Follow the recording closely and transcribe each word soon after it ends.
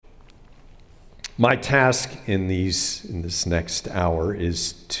My task in this next hour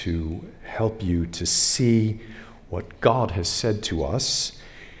is to help you to see what God has said to us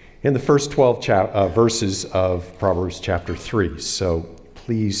in the first 12 verses of Proverbs chapter 3. So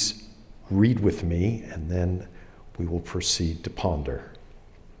please read with me, and then we will proceed to ponder.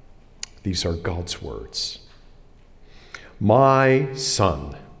 These are God's words. My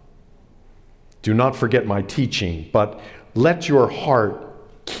son, do not forget my teaching, but let your heart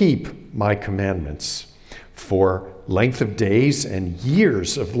keep my commandments. For length of days and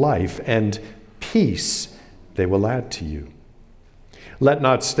years of life and peace they will add to you. Let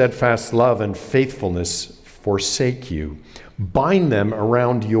not steadfast love and faithfulness forsake you. Bind them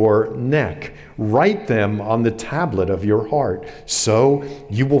around your neck. Write them on the tablet of your heart. So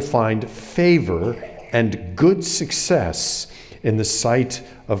you will find favor and good success in the sight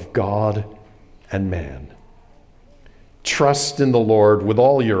of God and man. Trust in the Lord with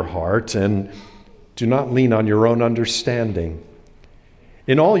all your heart, and do not lean on your own understanding.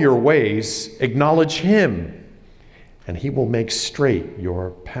 In all your ways, acknowledge him, and he will make straight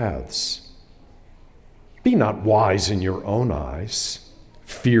your paths. Be not wise in your own eyes.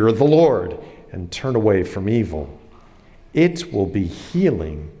 Fear the Lord, and turn away from evil. It will be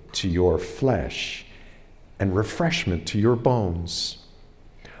healing to your flesh and refreshment to your bones.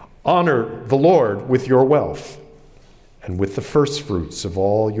 Honor the Lord with your wealth and with the firstfruits of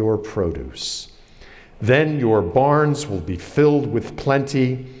all your produce. Then your barns will be filled with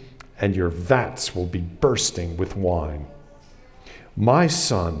plenty, and your vats will be bursting with wine. My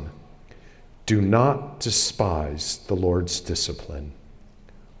son, do not despise the Lord's discipline,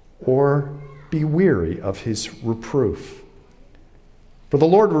 or be weary of his reproof. For the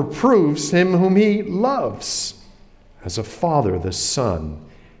Lord reproves him whom he loves, as a father the son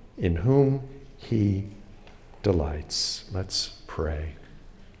in whom he delights. Let's pray.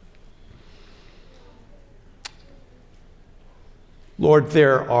 Lord,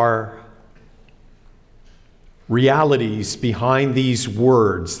 there are realities behind these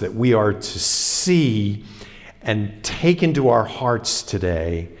words that we are to see and take into our hearts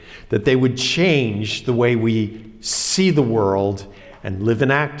today, that they would change the way we see the world and live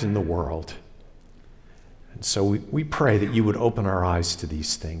and act in the world. And so we pray that you would open our eyes to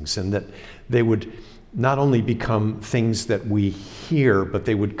these things, and that they would not only become things that we hear, but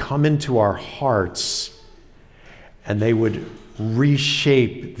they would come into our hearts, and they would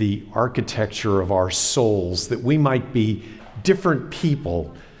reshape the architecture of our souls, that we might be different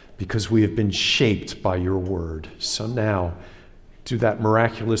people because we have been shaped by your word. So now, do that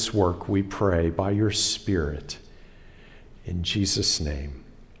miraculous work, we pray, by your Spirit. In Jesus' name,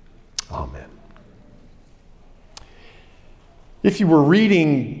 amen. If you were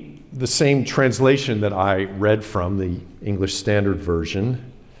reading the same translation that I read from, the English Standard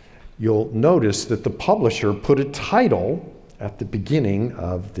Version, you'll notice that the publisher put a title at the beginning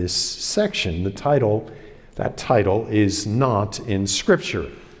of this section. That title is not in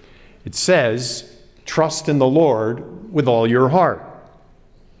Scripture. It says, "Trust in the Lord with all your heart."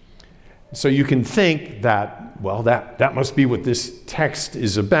 So you can think that, well, that must be what this text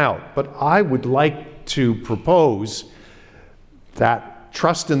is about. But I would like to propose that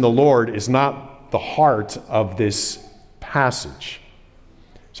trust in the Lord is not the heart of this passage.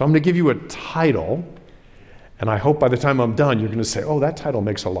 So I'm going to give you a title, and I hope by the time I'm done, you're going to say, oh, that title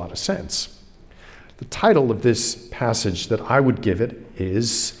makes a lot of sense. The title of this passage that I would give it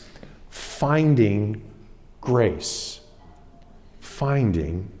is Finding Grace.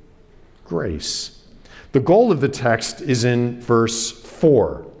 Finding Grace. The goal of the text is in verse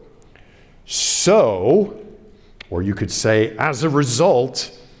 4. So, or you could say, as a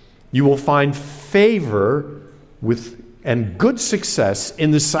result, you will find favor and good success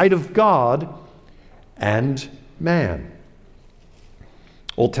in the sight of God and man.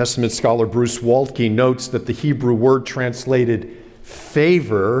 Old Testament scholar Bruce Waltke notes that the Hebrew word translated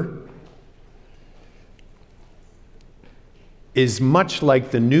favor is much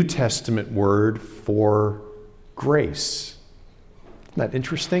like the New Testament word for grace. Isn't that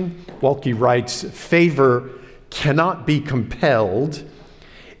interesting? Waltke writes, favor cannot be compelled.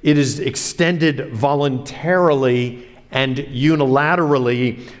 It is extended voluntarily and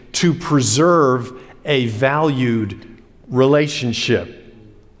unilaterally to preserve a valued relationship.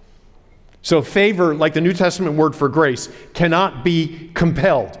 So favor, like the New Testament word for grace, cannot be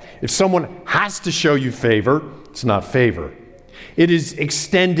compelled. If someone has to show you favor, it's not favor. It is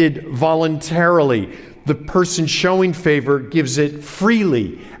extended voluntarily. The person showing favor gives it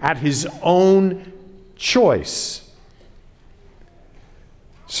freely at his own choice.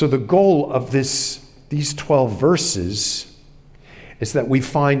 So the goal of these 12 verses is that we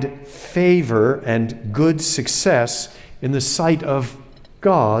find favor and good success in the sight of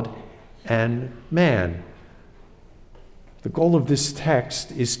God and man. The goal of this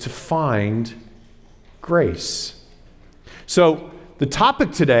text is to find grace. So the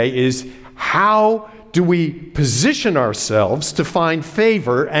topic today is, how do we position ourselves to find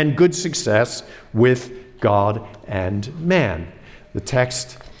favor and good success with God and man? The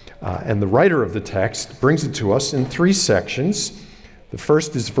text and the writer of the text brings it to us in three sections. The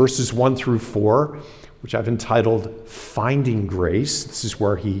first is verses 1 through 4, which I've entitled Finding Grace. This is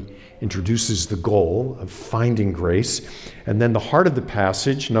where he introduces the goal of finding grace. And then the heart of the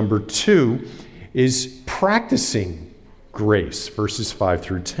passage, number 2, is practicing grace, verses 5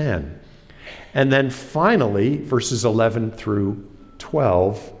 through 10. And then finally, verses 11 through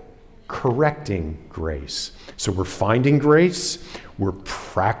 12, correcting grace. So we're finding grace, we're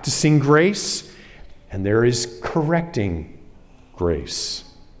practicing grace, and there is correcting grace.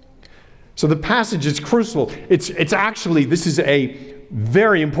 So the passage is crucial. It's actually, this is a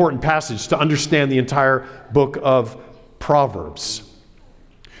very important passage to understand the entire book of Proverbs.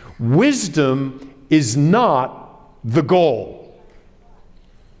 Wisdom is not the goal.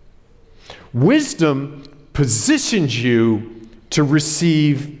 Wisdom positions you to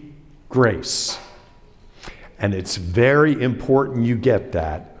receive grace. And it's very important you get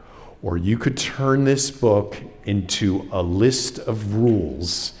that, or you could turn this book into a list of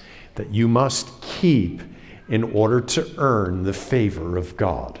rules that you must keep in order to earn the favor of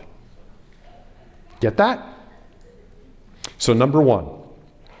God. Get that? So number 1,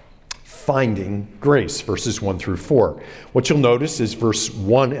 finding grace, verses 1 through 4. What you'll notice is verse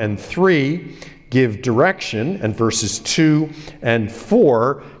 1 and 3 give direction, and verses 2 and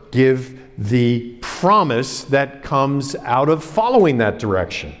 4 give the promise that comes out of following that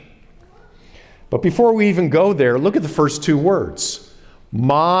direction. But before we even go there, look at the first 2 words.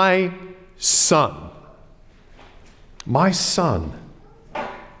 My son. My son.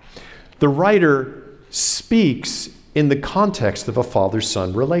 The writer speaks in the context of a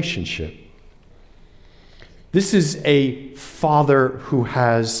father-son relationship. This is a father who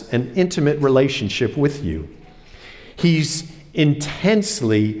has an intimate relationship with you. He's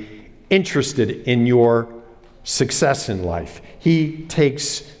intensely interested in your success in life. He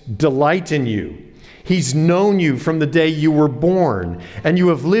takes delight in you. He's known you from the day you were born, and you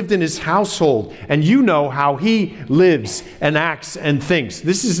have lived in his household, and you know how he lives and acts and thinks.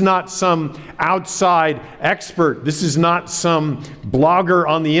 This is not some outside expert. This is not some blogger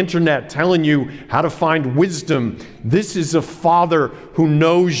on the internet telling you how to find wisdom. This is a father who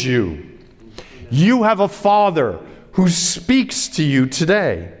knows you. You have a father who speaks to you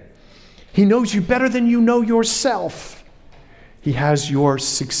today. He knows you better than you know yourself. He has your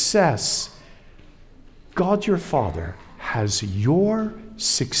success. God, your Father, has your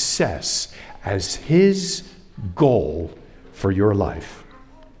success as his goal for your life.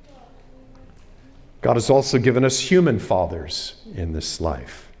 God has also given us human fathers in this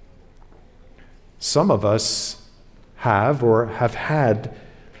life. Some of us have or have had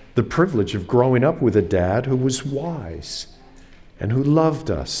the privilege of growing up with a dad who was wise and who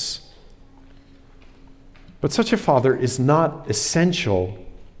loved us. But such a father is not essential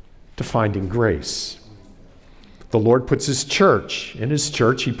to finding grace. The Lord puts his church. In his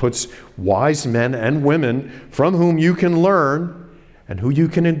church, he puts wise men and women from whom you can learn and who you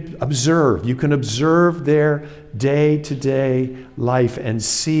can observe. You can observe their day-to-day life and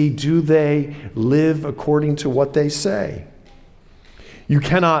see, do they live according to what they say? You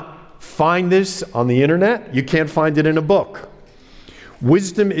cannot find this on the internet. You can't find it in a book.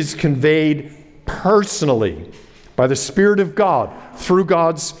 Wisdom is conveyed personally by the Spirit of God through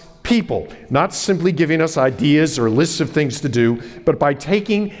God's people, not simply giving us ideas or lists of things to do, but by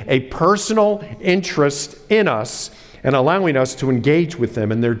taking a personal interest in us and allowing us to engage with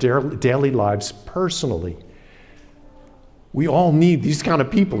them in their daily lives personally. We all need these kind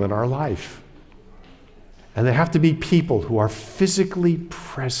of people in our life. And they have to be people who are physically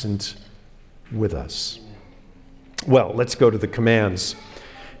present with us. Well, let's go to the commands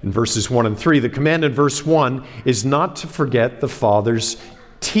in verses 1 and 3. The command in verse 1 is not to forget the Father's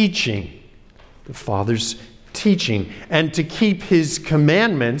teaching. The Father's teaching. And to keep his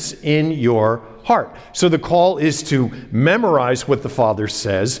commandments in your heart. So the call is to memorize what the Father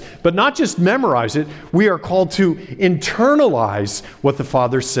says, but not just memorize it. We are called to internalize what the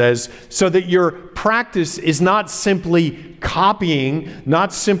Father says so that your practice is not simply copying,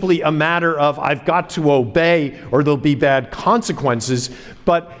 not simply a matter of I've got to obey or there'll be bad consequences,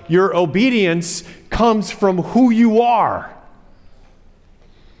 but your obedience comes from who you are.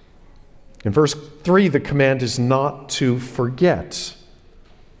 In verse 3, the command is not to forget,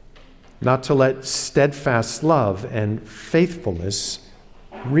 not to let steadfast love and faithfulness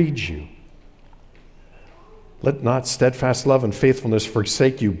read you. Let not steadfast love and faithfulness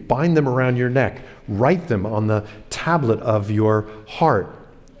forsake you. Bind them around your neck. Write them on the tablet of your heart.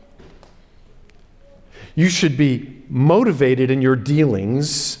 You should be motivated in your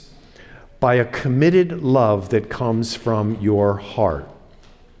dealings by a committed love that comes from your heart.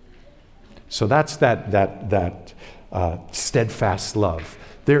 So that's that steadfast love.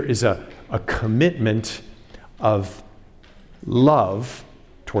 There is a commitment of love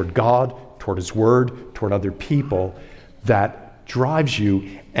toward God, toward His Word, toward other people that drives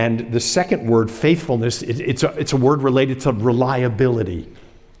you. And the second word, faithfulness, it's a word related to reliability.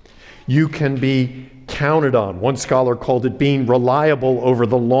 You can be counted on. One scholar called it being reliable over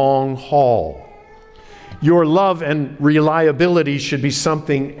the long haul. Your love and reliability should be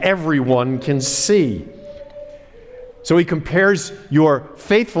something everyone can see. So he compares your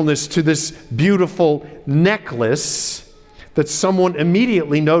faithfulness to this beautiful necklace that someone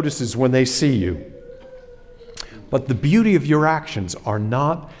immediately notices when they see you. But the beauty of your actions are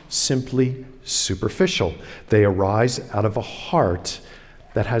not simply superficial. They arise out of a heart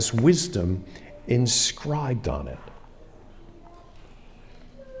that has wisdom inscribed on it.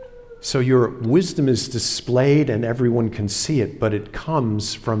 So your wisdom is displayed and everyone can see it, but it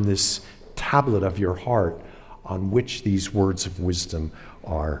comes from this tablet of your heart on which these words of wisdom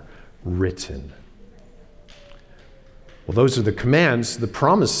are written. Well, those are the commands, the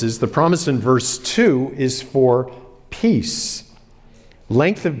promises. The promise in verse 2 is for peace,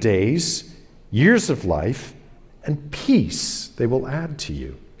 length of days, years of life, and peace they will add to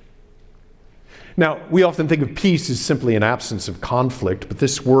you. Now, we often think of peace as simply an absence of conflict, but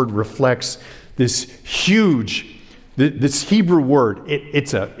this word reflects this Hebrew word.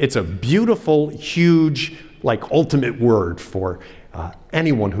 It's a beautiful, huge, ultimate word for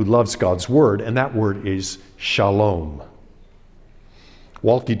anyone who loves God's word, and that word is shalom.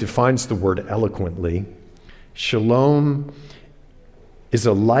 Walke defines the word eloquently. Shalom is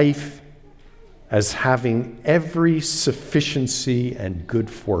a life as having every sufficiency and good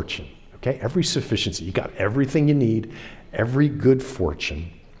fortune. Okay, every sufficiency. You got everything you need, every good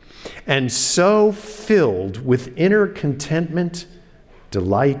fortune. And so filled with inner contentment,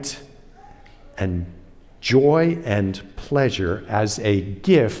 delight, and joy and pleasure as a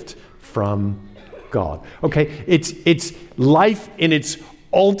gift from God. Okay, it's life in its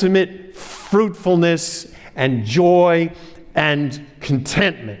ultimate fruitfulness and joy and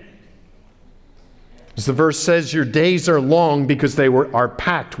contentment. As the verse says, your days are long because they are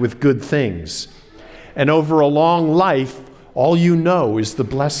packed with good things. And over a long life, all you know is the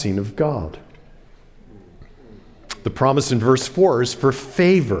blessing of God. The promise in verse 4 is for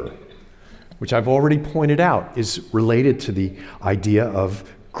favor, which I've already pointed out is related to the idea of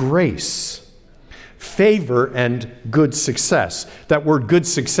grace. Favor and good success. That word good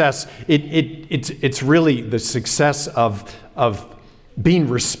success, it's really the success of being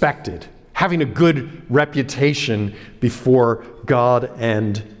respected, having a good reputation before God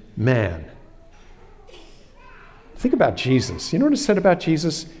and man. Think about Jesus. You know what it said about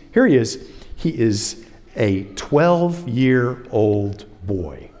Jesus? Here he is. He is a 12-year-old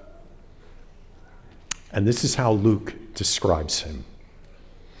boy. And this is how Luke describes him.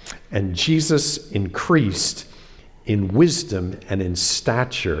 And Jesus increased in wisdom and in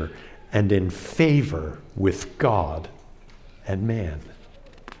stature and in favor with God and man.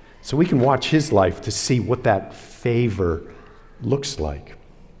 So we can watch his life to see what that favor looks like.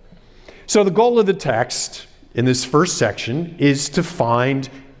 So the goal of the text in this first section is to find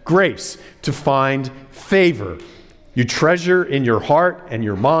grace, to find favor. You treasure in your heart and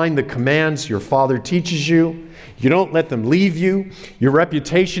your mind the commands your Father teaches you. You don't let them leave you. Your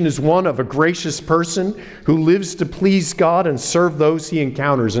reputation is one of a gracious person who lives to please God and serve those he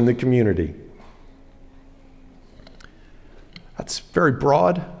encounters in the community. That's very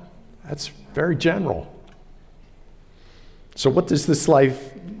broad. That's very general. So what does this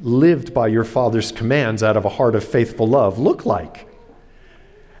life lived by your Father's commands out of a heart of faithful love look like?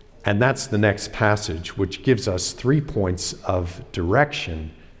 And that's the next passage, which gives us 3 points of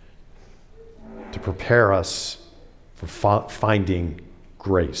direction to prepare us for finding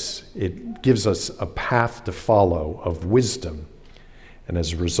grace. It gives us a path to follow of wisdom. And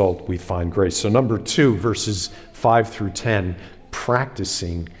as a result, we find grace. So number 2, verses 5 through 10,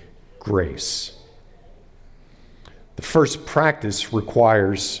 practicing grace. The first practice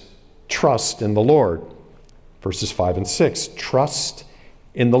requires trust in the Lord. Verses 5 and 6, trust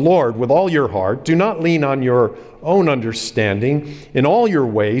in the Lord with all your heart. Do not lean on your own understanding. In all your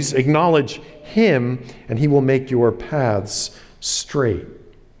ways, acknowledge Him, and He will make your paths straight.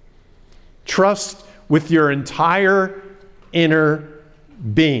 Trust with your entire inner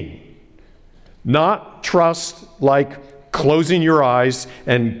being. Not trust like closing your eyes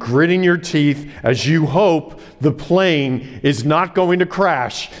and gritting your teeth as you hope the plane is not going to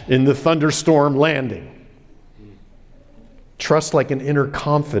crash in the thunderstorm landing. Trust like an inner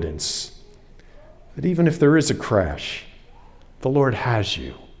confidence that even if there is a crash, the Lord has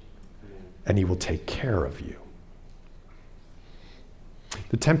you and He will take care of you.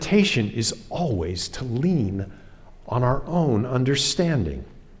 The temptation is always to lean on our own understanding.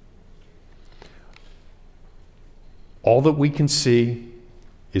 All that we can see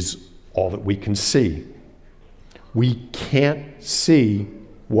is all that we can see. We can't see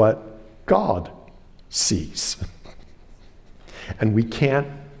what God sees. And we can't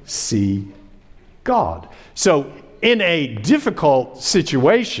see God. So, in a difficult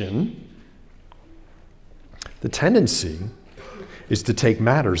situation, the tendency is to take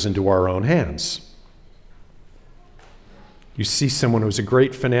matters into our own hands. You see someone who has a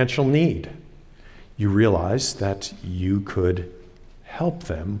great financial need. You realize that you could help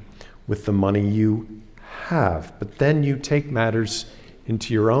them with the money you have. But then you take matters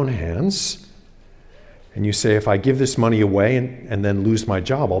into your own hands and you say, if I give this money away and then lose my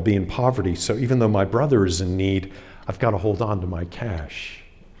job, I'll be in poverty. So even though my brother is in need, I've got to hold on to my cash.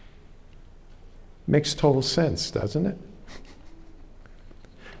 Makes total sense, doesn't it?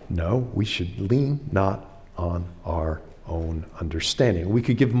 No, we should lean not on our own understanding. We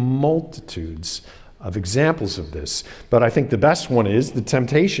could give multitudes of examples of this, but I think the best one is the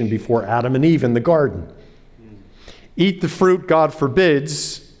temptation before Adam and Eve in the garden. Eat the fruit God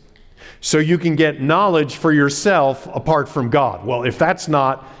forbids so you can get knowledge for yourself apart from God. Well, if that's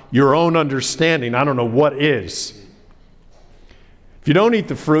not your own understanding, I don't know what is. If you don't eat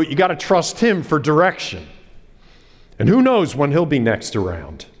the fruit, you got to trust Him for direction. And who knows when He'll be next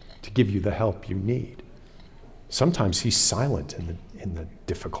around to give you the help you need. Sometimes He's silent in the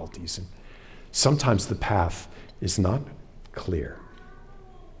difficulties, and sometimes the path is not clear.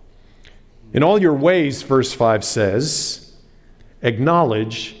 In all your ways, verse 5 says,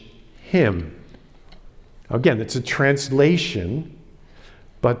 acknowledge Him. Again, it's a translation,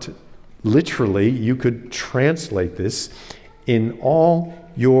 but literally you could translate this, in all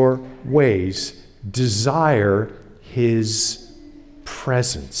your ways, desire His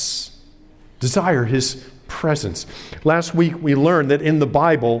presence. Desire His presence. Last week we learned that in the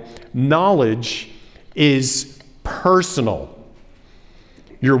Bible, knowledge is personal.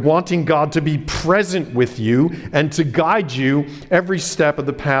 You're wanting God to be present with you and to guide you every step of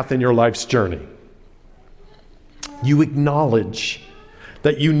the path in your life's journey. You acknowledge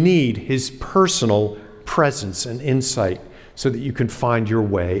that you need His personal presence and insight so that you can find your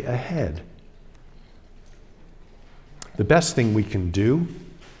way ahead. The best thing we can do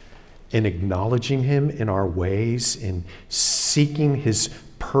in acknowledging Him in our ways, in seeking His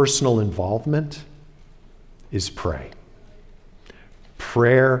personal involvement, is pray.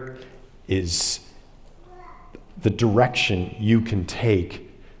 Prayer is the direction you can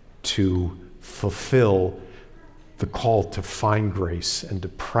take to fulfill the call to find grace and to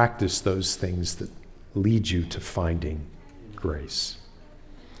practice those things that lead you to finding grace.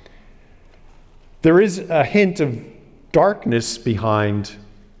 There is a hint of darkness behind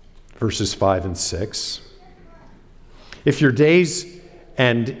verses 5 and 6. If your days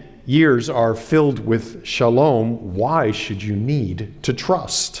and years are filled with shalom, why should you need to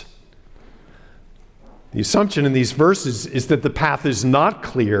trust? The assumption in these verses is that the path is not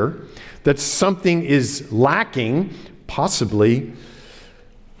clear, that something is lacking, possibly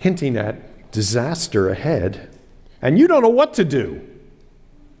hinting at disaster ahead, and you don't know what to do.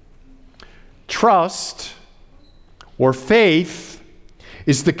 Trust or faith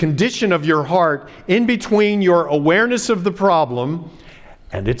is the condition of your heart in between your awareness of the problem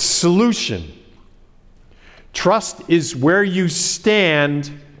and its solution. Trust is where you stand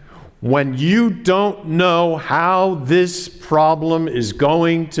when you don't know how this problem is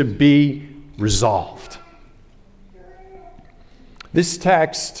going to be resolved. This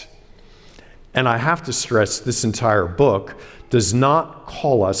text, and I have to stress this entire book, does not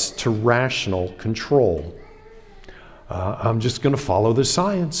call us to rational control. I'm just going to follow the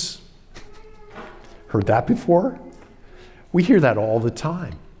science. Heard that before? We hear that all the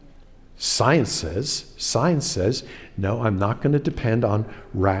time. Science says, no, I'm not going to depend on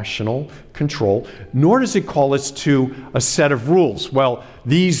rational control, nor does it call us to a set of rules. Well,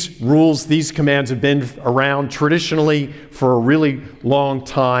 these rules, these commands have been around traditionally for a really long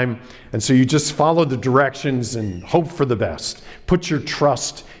time, and so you just follow the directions and hope for the best. Put your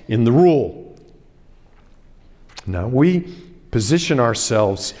trust in the rule. Now, we position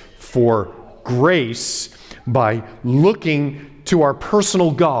ourselves for grace by looking to our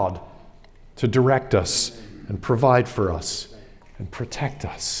personal God to direct us and provide for us and protect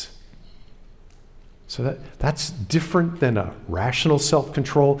us. So that's different than a rational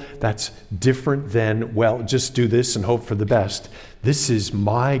self-control. That's different than, well, just do this and hope for the best. This is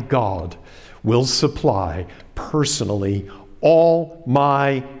my God will supply personally all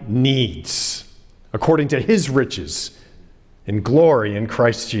my needs according to his riches in glory in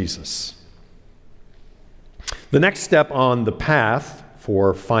Christ Jesus. The next step on the path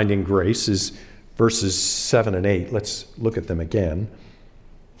for finding grace is verses 7 and 8. Let's look at them again.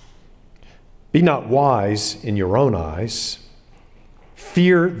 Be not wise in your own eyes.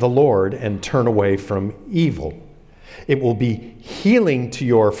 Fear the Lord and turn away from evil. It will be healing to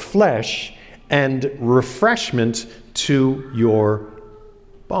your flesh and refreshment to your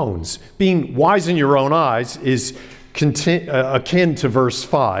bones. Being wise in your own eyes is akin to verse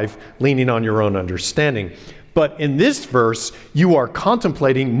 5, leaning on your own understanding. But in this verse, you are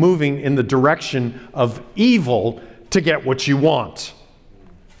contemplating moving in the direction of evil to get what you want.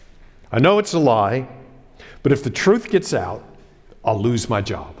 I know it's a lie, but if the truth gets out, I'll lose my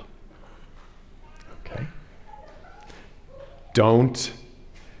job. Okay? Don't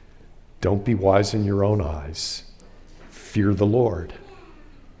be wise in your own eyes. Fear the Lord.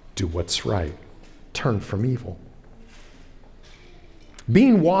 Do what's right. Turn from evil.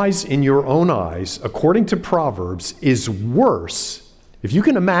 Being wise in your own eyes, according to Proverbs, is worse. If you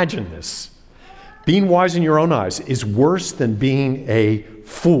can imagine this, being wise in your own eyes is worse than being a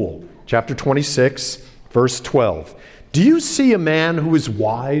fool. Chapter 26, verse 12. Do you see a man who is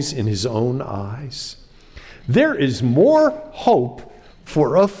wise in his own eyes? There is more hope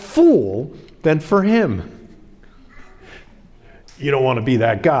for a fool than for him. You don't want to be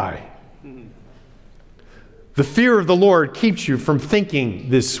that guy. The fear of the Lord keeps you from thinking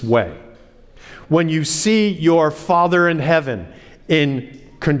this way. When you see your Father in heaven in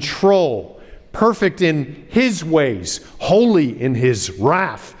control, perfect in his ways, holy in his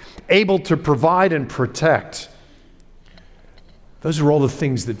wrath, able to provide and protect, those are all the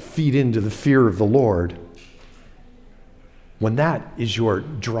things that feed into the fear of the Lord. When that is your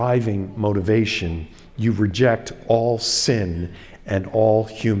driving motivation, you reject all sin and all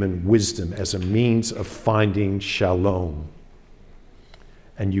human wisdom as a means of finding shalom.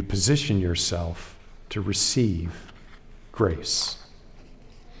 And you position yourself to receive grace.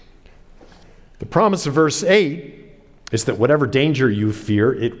 The promise of verse 8 is that whatever danger you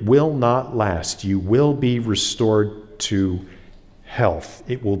fear, it will not last. You will be restored to health.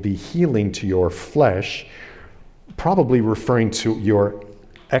 It will be healing to your flesh, probably referring to your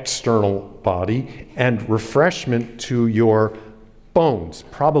external body, and refreshment to your bones,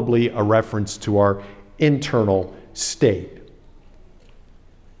 probably a reference to our internal state.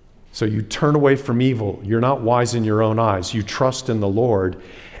 So you turn away from evil. You're not wise in your own eyes. You trust in the Lord,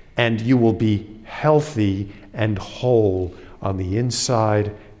 and you will be healthy and whole on the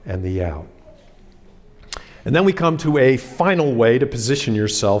inside and the out. And then we come to a final way to position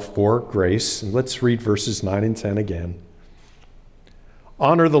yourself for grace. And let's read verses 9 and 10 again.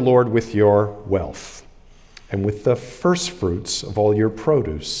 Honor the Lord with your wealth and with the first fruits of all your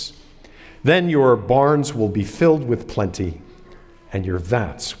produce. Then your barns will be filled with plenty, and your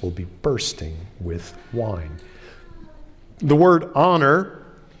vats will be bursting with wine. The word honor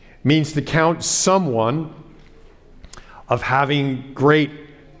means to count someone of having great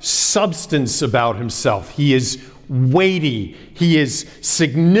substance about himself. He is weighty. He is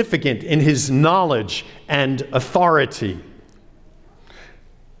significant in his knowledge and authority.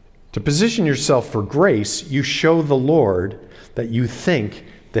 To position yourself for grace, you show the Lord that you think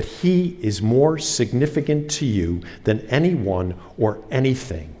that he is more significant to you than anyone or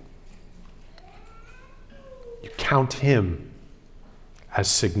anything. You count him as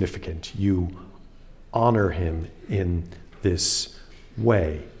significant. You honor him in this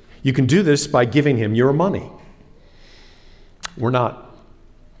way. You can do this by giving him your money. We're not,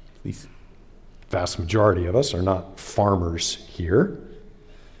 the vast majority of us are not farmers here.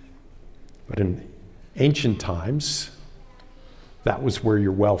 But in ancient times, that was where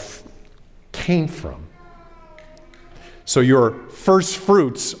your wealth came from. So your first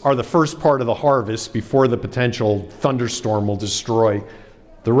fruits are the first part of the harvest before the potential thunderstorm will destroy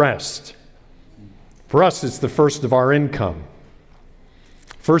the rest. For us, it's the first of our income.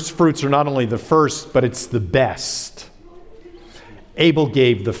 First fruits are not only the first, but it's the best. Abel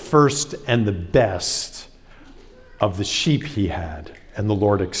gave the first and the best of the sheep he had, and the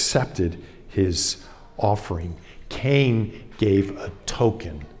Lord accepted his offering. Cain gave a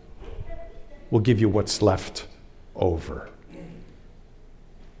token. We'll give you what's left over.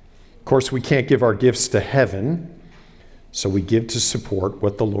 Of course, we can't give our gifts to heaven, so we give to support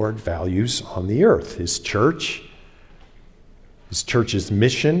what the Lord values on the earth, his church's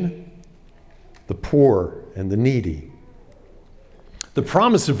mission, the poor and the needy. The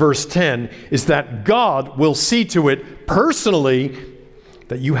promise of verse 10 is that God will see to it personally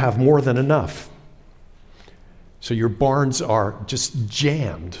that you have more than enough. So your barns are just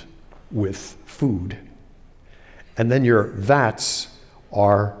jammed with food. And then your vats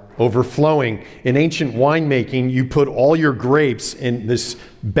are overflowing. In ancient winemaking, you put all your grapes in this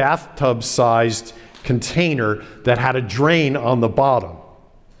bathtub-sized container that had a drain on the bottom.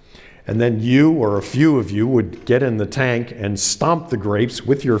 And then you or a few of you would get in the tank and stomp the grapes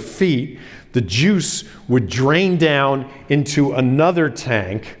with your feet. The juice would drain down into another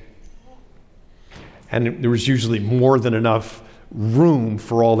tank, and there was usually more than enough room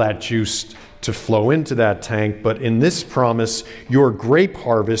for all that juice to flow into that tank. But in this promise, your grape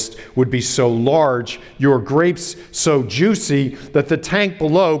harvest would be so large, your grapes so juicy, that the tank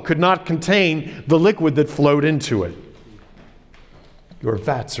below could not contain the liquid that flowed into it. Your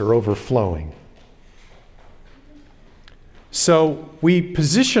vats are overflowing. So we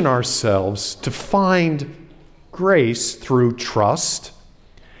position ourselves to find grace through trust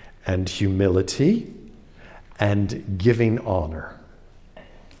and humility and giving honor.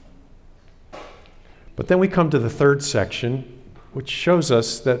 But then we come to the third section, which shows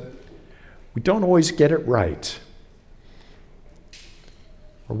us that we don't always get it right.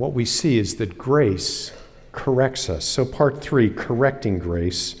 Or what we see is that grace corrects us. So part 3, correcting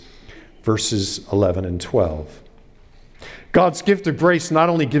grace, verses 11 and 12. God's gift of grace not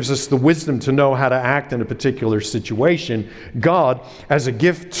only gives us the wisdom to know how to act in a particular situation, God, as a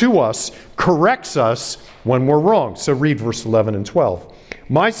gift to us, corrects us when we're wrong. So read verse 11 and 12.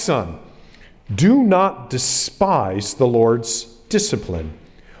 My son, do not despise the Lord's discipline,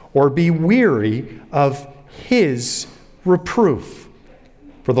 or be weary of his reproof.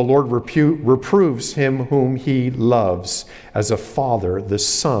 For the Lord reproves him whom he loves, as a father the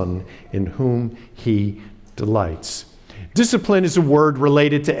son in whom he delights. Discipline is a word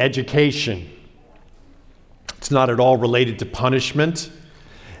related to education. It's not at all related to punishment.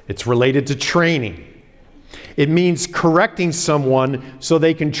 It's related to training. It means correcting someone so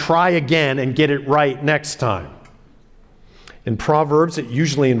they can try again and get it right next time. In Proverbs, it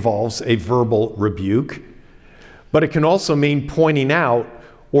usually involves a verbal rebuke, but it can also mean pointing out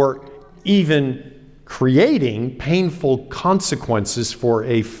or even creating painful consequences for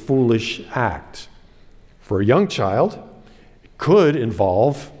a foolish act. For a young child, it could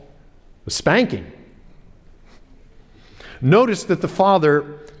involve a spanking. Notice that the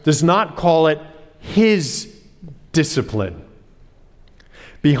father does not call it his discipline.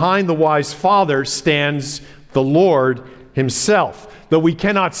 Behind the wise father stands the Lord himself. Though we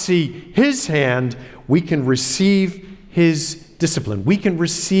cannot see his hand, we can receive his discipline. We can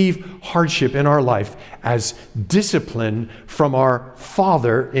receive hardship in our life as discipline from our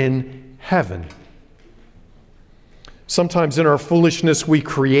Father in heaven. Sometimes in our foolishness, we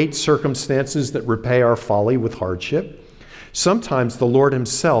create circumstances that repay our folly with hardship. Sometimes the Lord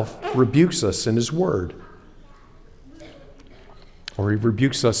himself rebukes us in his word. Or he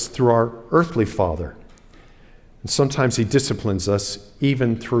rebukes us through our earthly father. And sometimes he disciplines us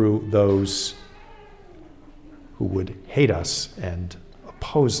even through those who would hate us and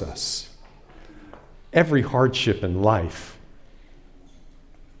oppose us. Every hardship in life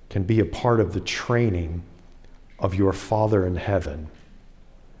can be a part of the training of your Father in heaven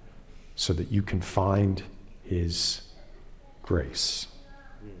so that you can find his grace.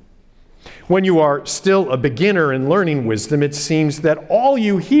 When you are still a beginner in learning wisdom, it seems that all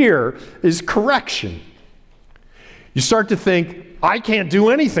you hear is correction. You start to think, I can't do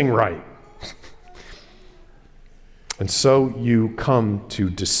anything right. And so you come to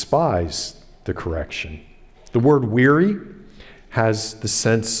despise the correction. The word weary has the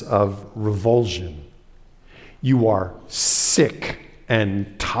sense of revulsion. You are sick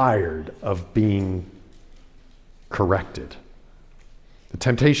and tired of being corrected. The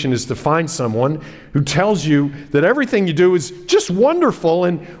temptation is to find someone who tells you that everything you do is just wonderful,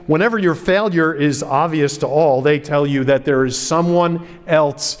 and whenever your failure is obvious to all, they tell you that there is someone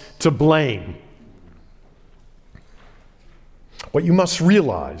else to blame. What you must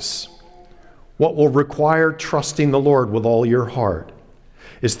realize, what will require trusting the Lord with all your heart,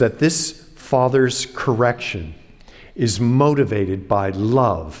 is that this father's correction is motivated by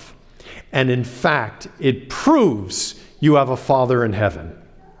love. And in fact, it proves you have a Father in heaven.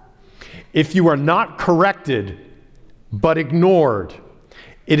 If you are not corrected but ignored,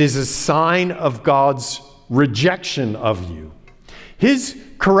 it is a sign of God's rejection of you. His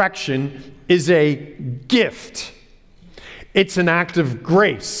correction is a gift. It's an act of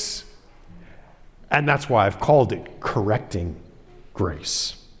grace. And that's why I've called it correcting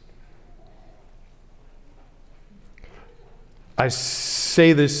grace. I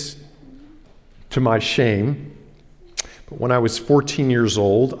say this to my shame, but when I was 14 years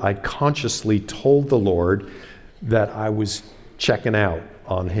old, I consciously told the Lord that I was checking out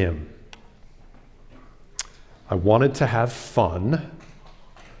on him. I wanted to have fun.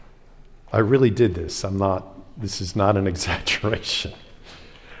 I really did this. This is not an exaggeration.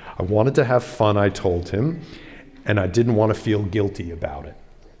 I wanted to have fun, I told him, and I didn't want to feel guilty about it.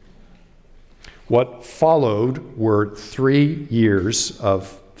 What followed were 3 years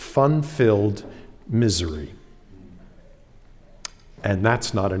of fun-filled misery. And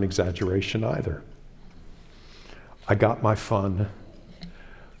that's not an exaggeration either. I got my fun,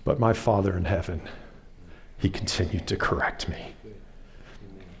 but my Father in heaven, he continued to correct me.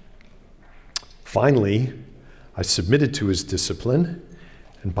 Finally, I submitted to his discipline,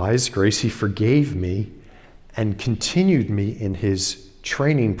 and by his grace, he forgave me and continued me in his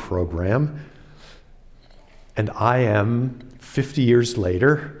training program. And I am, 50 years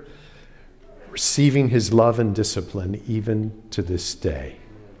later, receiving his love and discipline even to this day.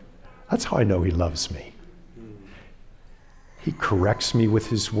 That's how I know he loves me. He corrects me with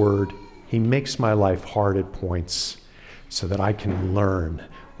his word. He makes my life hard at points so that I can learn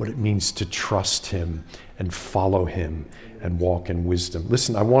what it means to trust him and follow him and walk in wisdom.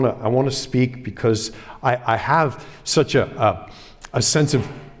 Listen, I want to speak because I have such a sense of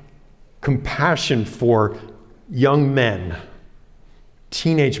compassion for young men,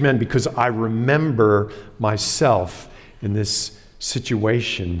 teenage men, because I remember myself in this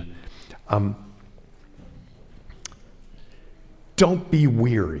situation. Don't be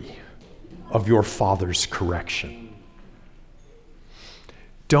weary of your Father's correction.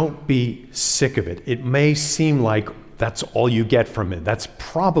 Don't be sick of it. It may seem like that's all you get from it. That's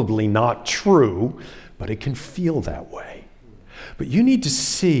probably not true, but it can feel that way. But you need to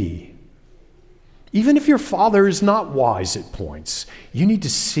see, even if your father is not wise at points, you need to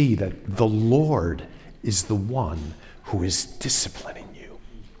see that the Lord is the one who is disciplining you.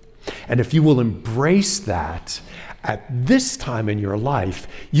 And if you will embrace that at this time in your life,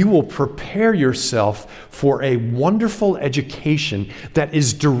 you will prepare yourself for a wonderful education that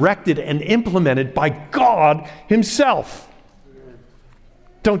is directed and implemented by God himself.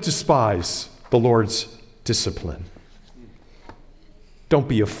 Don't despise the Lord's discipline. Don't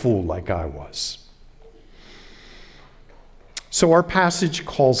be a fool like I was. So our passage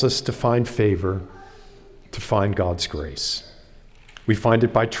calls us to find favor, to find God's grace. We find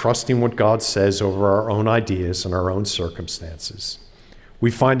it by trusting what God says over our own ideas and our own circumstances.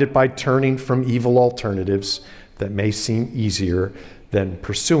 We find it by turning from evil alternatives that may seem easier than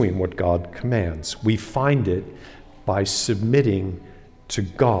pursuing what God commands. We find it by submitting to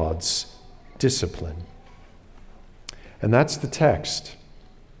God's discipline. And that's the text.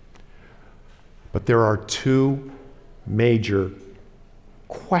 But there are two major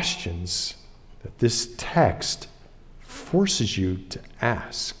questions that this text forces you to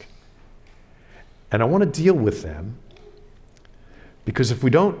ask. And I want to deal with them because if we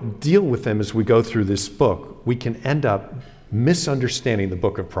don't deal with them as we go through this book, we can end up misunderstanding the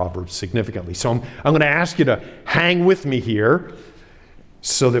book of Proverbs significantly. So I'm going to ask you to hang with me here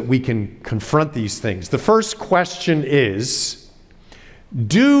so that we can confront these things. The first question is,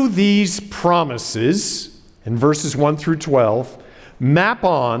 do these promises in verses 1 through 12 map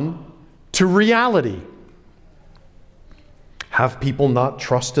on to reality? Have people not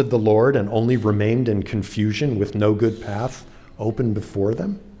trusted the Lord and only remained in confusion with no good path open before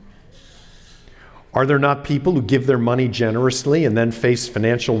them? Are there not people who give their money generously and then face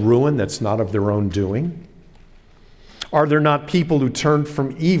financial ruin that's not of their own doing? Are there not people who turn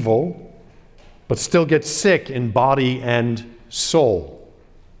from evil but still get sick in body and soul?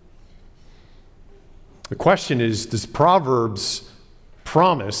 The question is, does Proverbs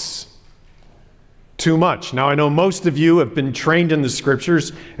promise too much? Now, I know most of you have been trained in the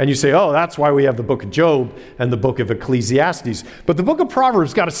scriptures, and you say, oh, that's why we have the book of Job and the book of Ecclesiastes. But the book of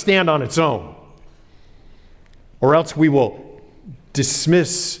Proverbs got to stand on its own, or else we will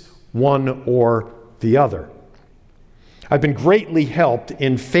dismiss one or the other. I've been greatly helped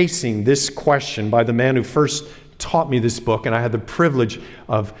in facing this question by the man who first taught me this book, and I had the privilege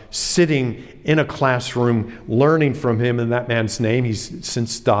of sitting in a classroom learning from him, and that man's name, he's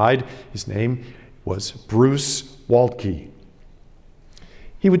since died, his name was Bruce Waltke.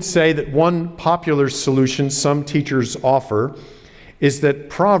 He would say that one popular solution some teachers offer is that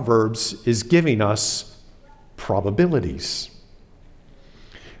Proverbs is giving us probabilities.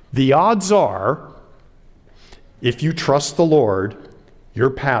 The odds are, if you trust the Lord, your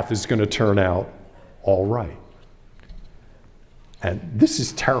path is going to turn out all right. And this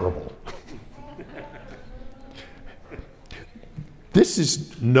is terrible. This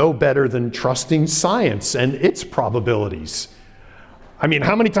is no better than trusting science and its probabilities. I mean,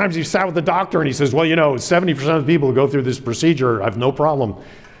 how many times have you sat with the doctor and he says, well, 70% of the people who go through this procedure have no problem.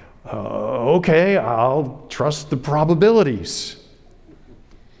 Okay, I'll trust the probabilities.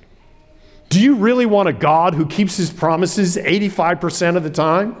 Do you really want a God who keeps his promises 85% of the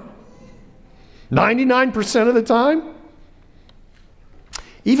time? 99% of the time?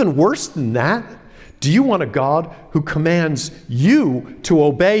 Even worse than that, do you want a God who commands you to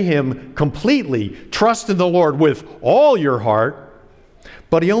obey him completely, trust in the Lord with all your heart,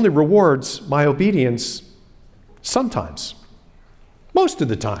 but he only rewards my obedience sometimes, most of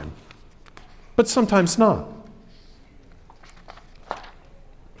the time, but sometimes not?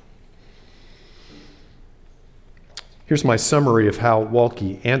 Here's my summary of how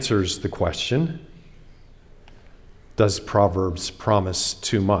Waltke answers the question. Does Proverbs promise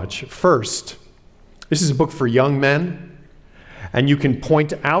too much? First, this is a book for young men, and you can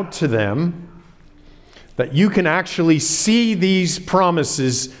point out to them that you can actually see these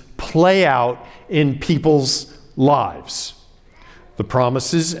promises play out in people's lives. The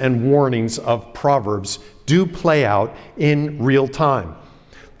promises and warnings of Proverbs do play out in real time.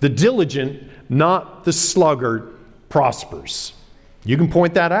 The diligent, not the sluggard, prospers. You can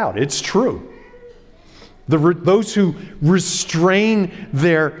point that out. It's true. Those who restrain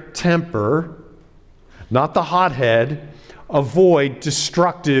their temper, not the hothead, avoid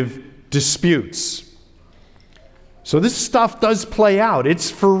destructive disputes. So this stuff does play out.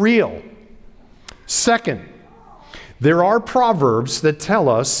 It's for real. Second, there are proverbs that tell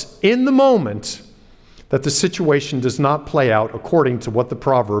us in the moment that the situation does not play out according to what the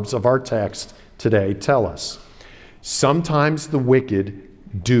proverbs of our text today tell us. Sometimes the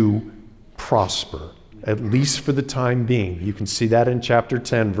wicked do prosper, at least for the time being. You can see that in chapter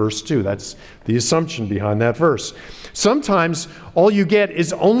 10, verse 2. That's the assumption behind that verse. Sometimes all you get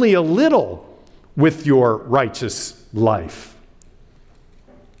is only a little with your righteous life.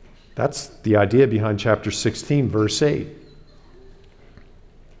 That's the idea behind chapter 16, verse 8.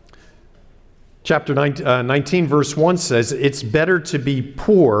 Chapter 19, verse 1 says, it's better to be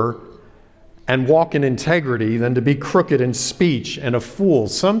poor and walk in integrity than to be crooked in speech and a fool.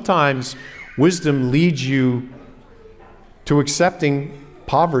 Sometimes wisdom leads you to accepting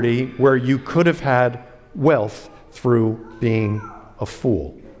poverty where you could have had wealth through being a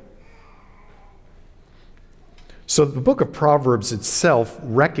fool. So the book of Proverbs itself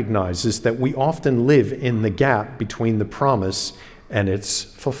recognizes that we often live in the gap between the promise and its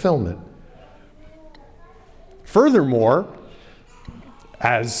fulfillment. Furthermore,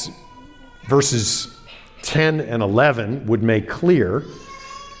 as verses 10 and 11 would make clear,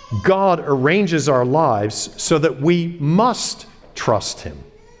 God arranges our lives so that we must trust him.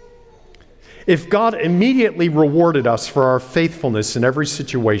 If God immediately rewarded us for our faithfulness in every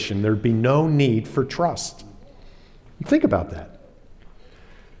situation, there'd be no need for trust. Think about that.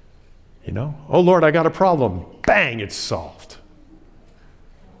 Oh Lord, I got a problem. Bang, it's solved.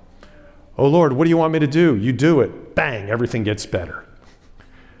 Oh Lord, what do you want me to do? You do it. Bang, everything gets better.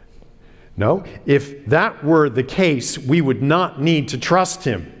 No, if that were the case, we would not need to trust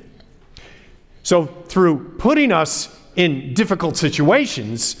him. So through putting us in difficult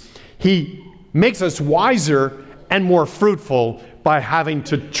situations, he makes us wiser and more fruitful by having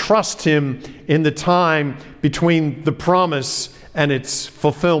to trust him in the time between the promise and its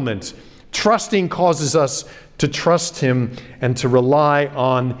fulfillment. Trusting causes us to trust him and to rely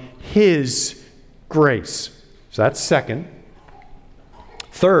on his grace. So that's second.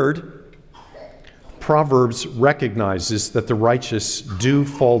 Third, Proverbs recognizes that the righteous do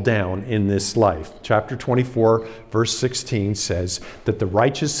fall down in this life. Chapter 24, verse 16 says that the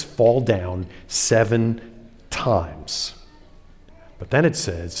righteous fall down 7 times. But then it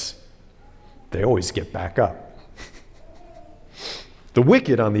says they always get back up. The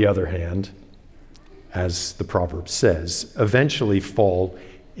wicked, on the other hand, as the proverb says, eventually fall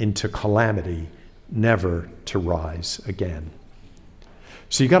into calamity, never to rise again.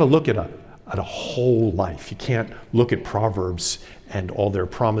 So you got to look at at a whole life. You can't look at Proverbs and all their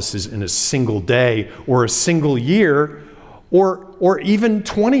promises in a single day or a single year or even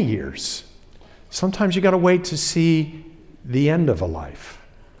 20 years. Sometimes you got to wait to see the end of a life.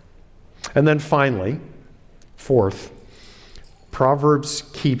 And then finally, fourth, Proverbs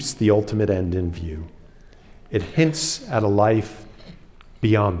keeps the ultimate end in view. It hints at a life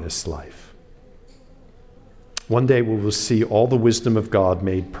beyond this life. One day we will see all the wisdom of God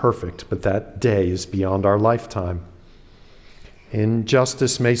made perfect, but that day is beyond our lifetime.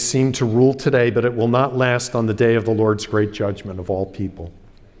 Injustice may seem to rule today, but it will not last on the day of the Lord's great judgment of all people.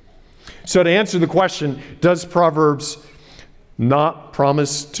 So to answer the question, does Proverbs not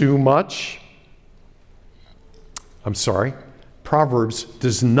promise too much? Proverbs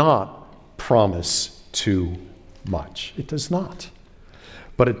does not promise too much. It does not.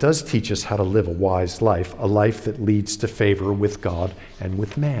 But it does teach us how to live a wise life, a life that leads to favor with God and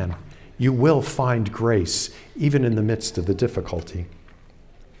with man. You will find grace even in the midst of the difficulty.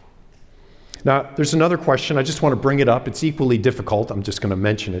 Now, there's another question. I just want to bring it up. It's equally difficult. I'm just going to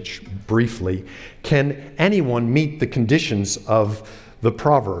mention it briefly. Can anyone meet the conditions of the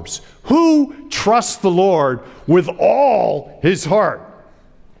Proverbs? Who trusts the Lord with all his heart?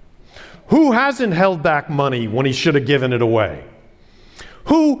 Who hasn't held back money when he should have given it away?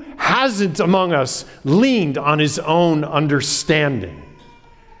 Who hasn't among us leaned on his own understanding?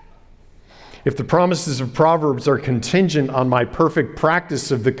 If the promises of Proverbs are contingent on my perfect practice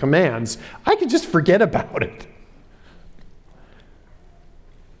of the commands, I can just forget about it.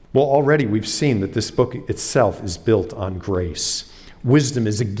 Well, already we've seen that this book itself is built on grace. Wisdom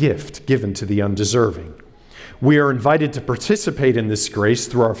is a gift given to the undeserving. We are invited to participate in this grace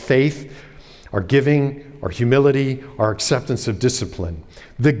through our faith, our giving, our humility, our acceptance of discipline.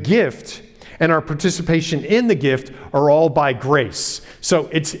 The gift and our participation in the gift are all by grace. So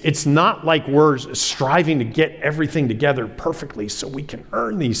it's not like we're striving to get everything together perfectly so we can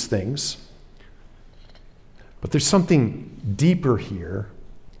earn these things. But there's something deeper here,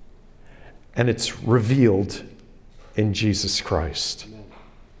 and it's revealed in Jesus Christ.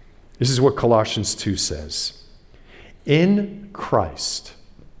 This is what Colossians 2 says. In Christ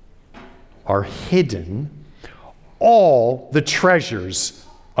are hidden all the treasures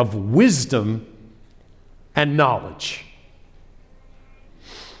of wisdom and knowledge.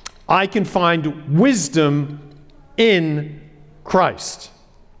 I can find wisdom in Christ.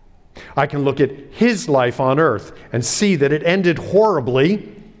 I can look at his life on earth and see that it ended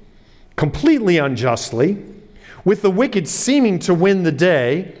horribly, completely unjustly, with the wicked seeming to win the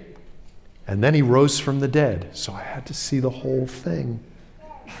day, and then he rose from the dead. So I had to see the whole thing.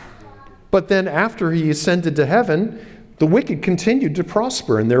 But then after he ascended to heaven, the wicked continued to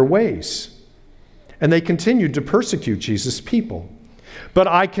prosper in their ways, and they continued to persecute Jesus' people. But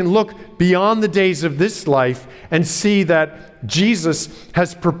I can look beyond the days of this life and see that Jesus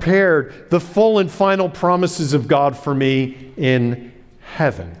has prepared the full and final promises of God for me in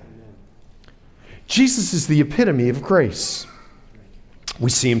heaven. Jesus is the epitome of grace.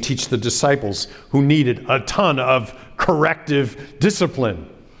 We see him teach the disciples who needed a ton of corrective discipline,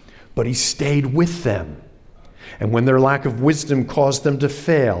 but he stayed with them. And when their lack of wisdom caused them to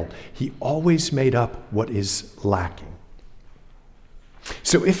fail, he always made up what is lacking.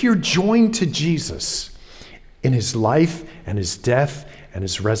 So if you're joined to Jesus in his life and his death and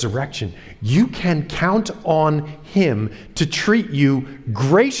his resurrection, you can count on him to treat you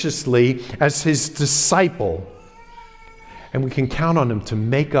graciously as his disciple. And we can count on him to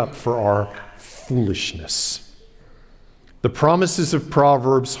make up for our foolishness. The promises of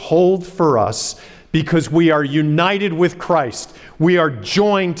Proverbs hold for us because we are united with Christ. We are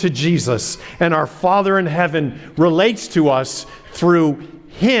joined to Jesus, and our Father in heaven relates to us through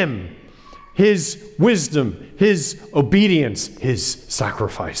him, his wisdom, his obedience, his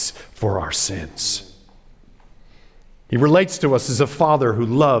sacrifice for our sins. He relates to us as a father who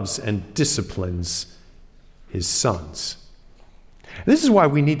loves and disciplines his sons. This is why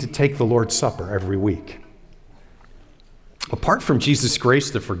we need to take the Lord's Supper every week. Apart from Jesus' grace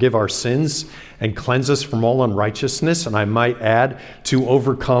to forgive our sins and cleanse us from all unrighteousness, and I might add, to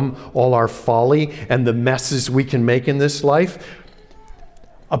overcome all our folly and the messes we can make in this life,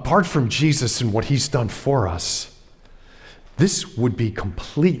 apart from Jesus and what he's done for us, this would be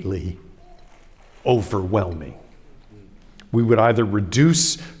completely overwhelming. We would either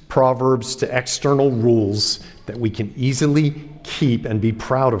reduce Proverbs to external rules that we can easily keep and be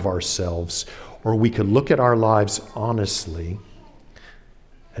proud of ourselves, or we could look at our lives honestly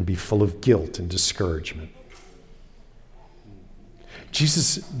and be full of guilt and discouragement.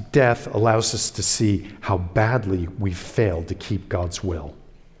 Jesus' death allows us to see how badly we've failed to keep God's will.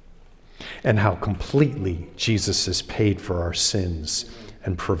 and how completely Jesus has paid for our sins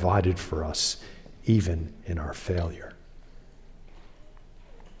and provided for us, even in our failure.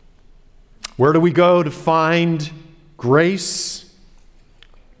 Where do we go to find grace?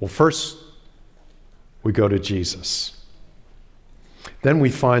 Well, first, we go to Jesus. Then we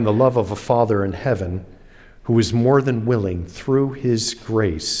find the love of a Father in heaven who is more than willing, through his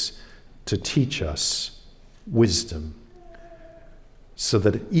grace, to teach us wisdom, so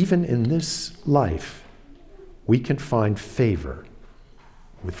that even in this life, we can find favor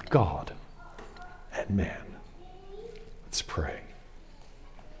with God and man. Let's pray.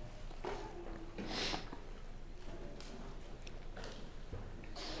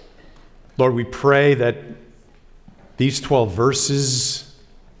 Lord, we pray that these 12 verses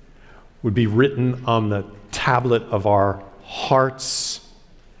would be written on the tablet of our hearts,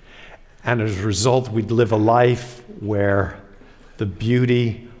 and as a result, we'd live a life where the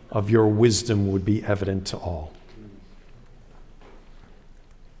beauty of your wisdom would be evident to all.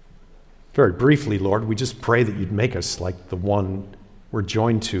 Very briefly, Lord, we just pray that you'd make us like the one we're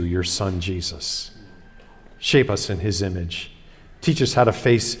joined to, your Son, Jesus. Shape us in his image. Teach us how to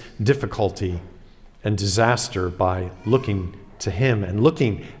face difficulty and disaster by looking to him and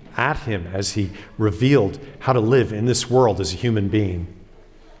looking at him as he revealed how to live in this world as a human being.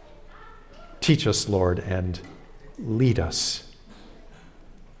 Teach us, Lord, and lead us.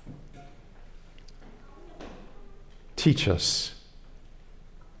 Teach us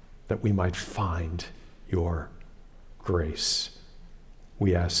that we might find your grace.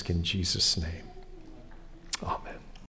 We ask in Jesus' name.